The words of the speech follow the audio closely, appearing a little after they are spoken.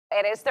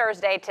It is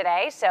Thursday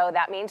today, so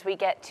that means we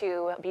get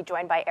to be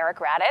joined by Eric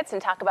Raddatz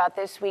and talk about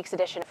this week's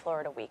edition of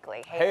Florida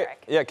Weekly. Hey,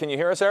 Eric. Yeah, can you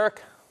hear us,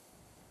 Eric?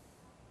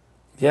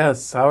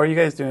 Yes, how are you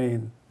guys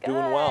doing? Good.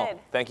 Doing well.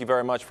 Thank you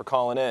very much for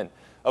calling in.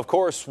 Of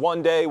course,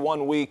 one day,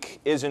 1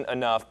 week isn't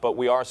enough, but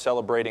we are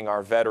celebrating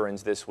our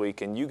veterans this week,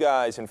 and you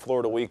guys in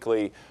Florida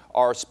Weekly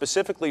are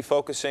specifically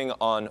focusing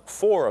on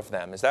 4 of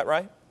them. Is that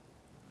right?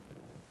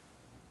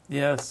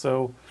 Yeah,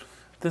 so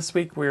this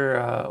week we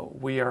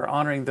are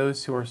honoring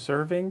those who are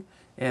serving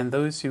and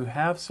those who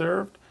have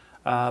served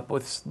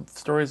with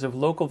stories of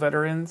local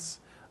veterans,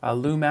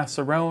 Lou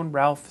Massarone,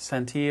 Ralph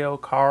Santillo,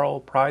 Carl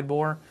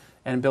Pridemore,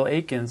 and Bill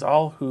Akins,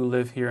 all who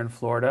live here in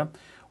Florida.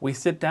 We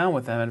sit down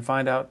with them and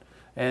find out,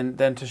 and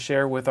then to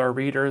share with our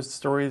readers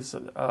stories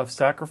of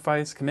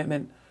sacrifice,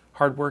 commitment,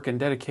 hard work, and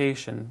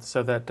dedication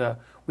so that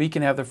we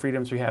can have the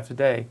freedoms we have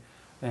today.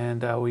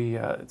 And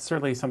it's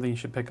certainly something you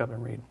should pick up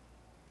and read.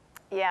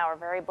 Yeah, we're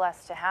very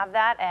blessed to have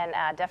that,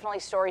 and definitely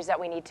stories that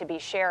we need to be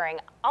sharing.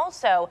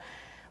 Also,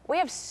 we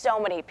have so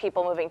many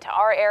people moving to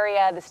our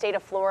area, the state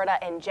of Florida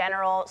in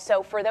general.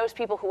 So for those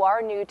people who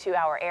are new to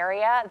our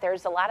area,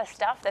 there's a lot of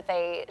stuff that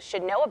they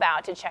should know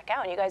about to check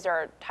out, and you guys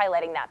are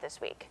highlighting that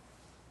this week.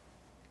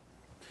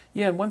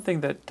 Yeah, and one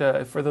thing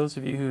that for those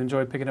of you who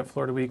enjoy picking up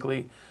Florida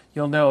Weekly,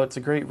 you'll know it's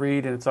a great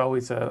read and it's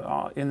always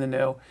in the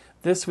know.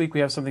 This week we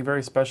have something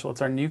very special.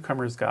 It's our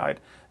newcomer's guide.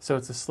 So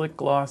it's a slick,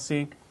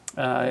 glossy.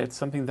 It's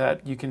something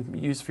that you can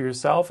use for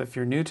yourself if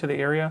you're new to the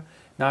area,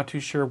 not too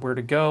sure where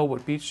to go,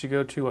 what beach to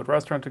go to, what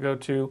restaurant to go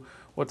to,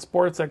 what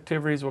sports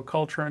activities, what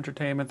culture,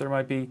 entertainment there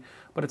might be.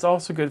 But it's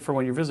also good for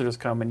when your visitors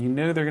come, and you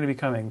know they're going to be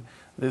coming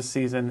this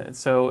season.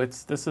 So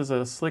this is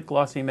a slick,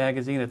 glossy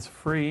magazine. It's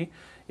free.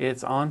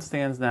 It's on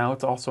stands now.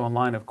 It's also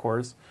online, of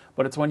course.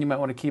 But it's one you might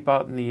want to keep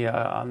out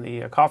on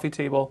the coffee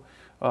table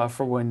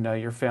for when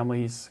your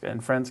families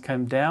and friends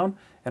come down,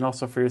 and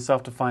also for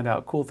yourself to find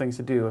out cool things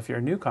to do if you're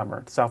a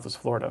newcomer to Southwest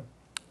Florida.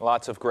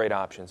 Lots of great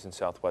options in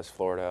Southwest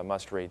Florida. A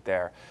must read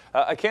there.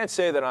 I can't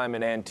say that I'm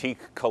an antique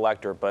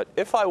collector, but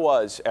if I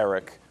was,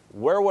 Eric,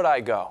 where would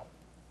I go?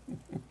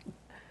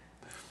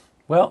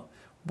 Well,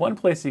 one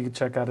place you can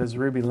check out is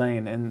Ruby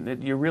Lane,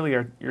 and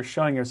you're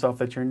showing yourself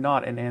that you're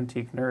not an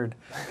antique nerd,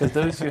 because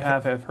those who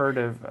have heard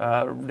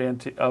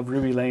of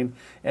Ruby Lane,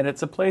 and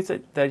it's a place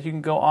that you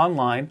can go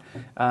online.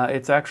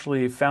 It's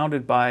actually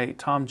founded by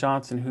Tom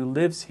Johnson, who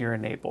lives here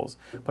in Naples,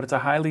 but it's a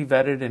highly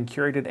vetted and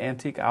curated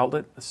antique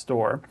outlet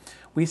store.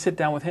 We sit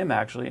down with him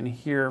actually and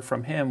hear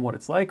from him what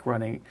it's like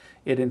running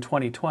it in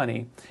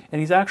 2020, and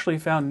he's actually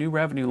found new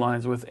revenue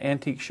lines with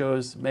antique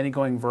shows, many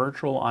going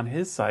virtual on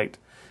his site,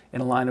 in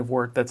a line of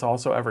work that's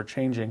also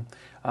ever-changing,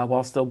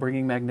 while still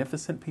bringing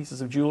magnificent pieces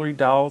of jewelry,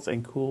 dolls,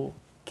 and cool,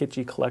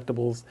 kitschy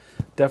collectibles.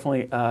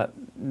 Definitely,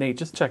 Nate,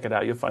 just check it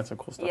out. You'll find some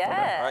cool stuff.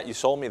 Yeah. All right, you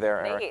sold me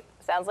there, Eric. Nate,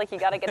 sounds like you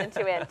got to get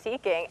into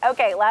antiquing.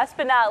 Okay, last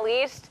but not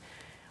least,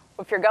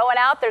 if you're going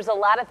out, there's a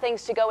lot of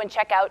things to go and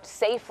check out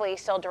safely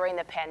still during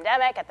the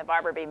pandemic at the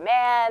Barbara B.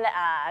 Mann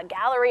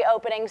gallery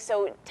opening.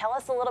 So tell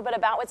us a little bit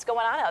about what's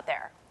going on out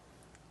there.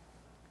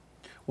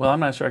 Well,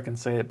 I'm not sure I can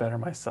say it better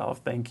myself.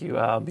 Thank you,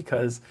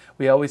 because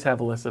we always have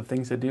a list of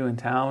things to do in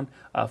town,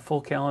 a full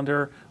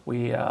calendar.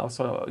 We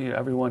also,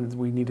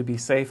 we need to be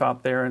safe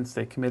out there and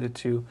stay committed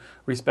to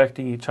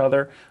respecting each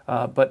other.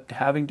 But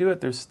having to do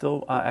it, there's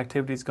still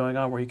activities going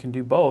on where you can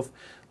do both.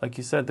 Like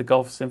you said, the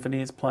Gulf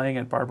Symphony is playing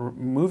at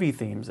movie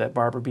themes at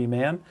Barbara B.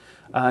 Mann.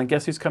 And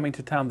guess who's coming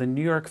to town? The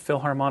New York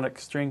Philharmonic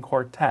String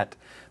Quartet.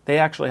 They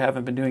actually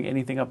haven't been doing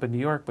anything up in New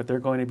York, but they're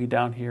going to be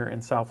down here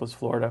in Southwest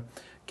Florida.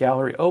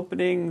 Gallery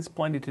openings,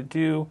 plenty to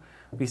do.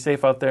 Be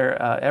safe out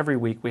there. Every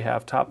week we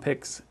have top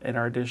picks in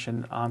our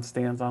edition on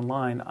stands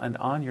online and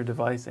on your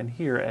device and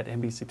here at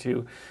NBC2.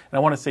 And I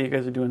want to say you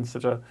guys are doing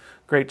such a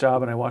great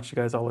job, and I watch you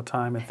guys all the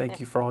time, and thank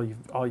you for all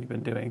you've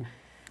been doing.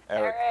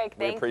 Eric,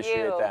 we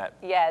appreciate that.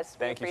 Yes,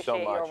 thank we you so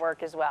appreciate much. your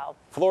work as well.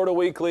 Florida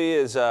Weekly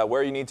is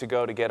where you need to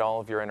go to get all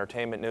of your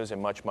entertainment news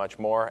and much, much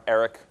more.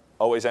 Eric,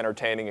 always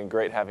entertaining and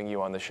great having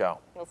you on the show.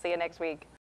 We'll see you next week.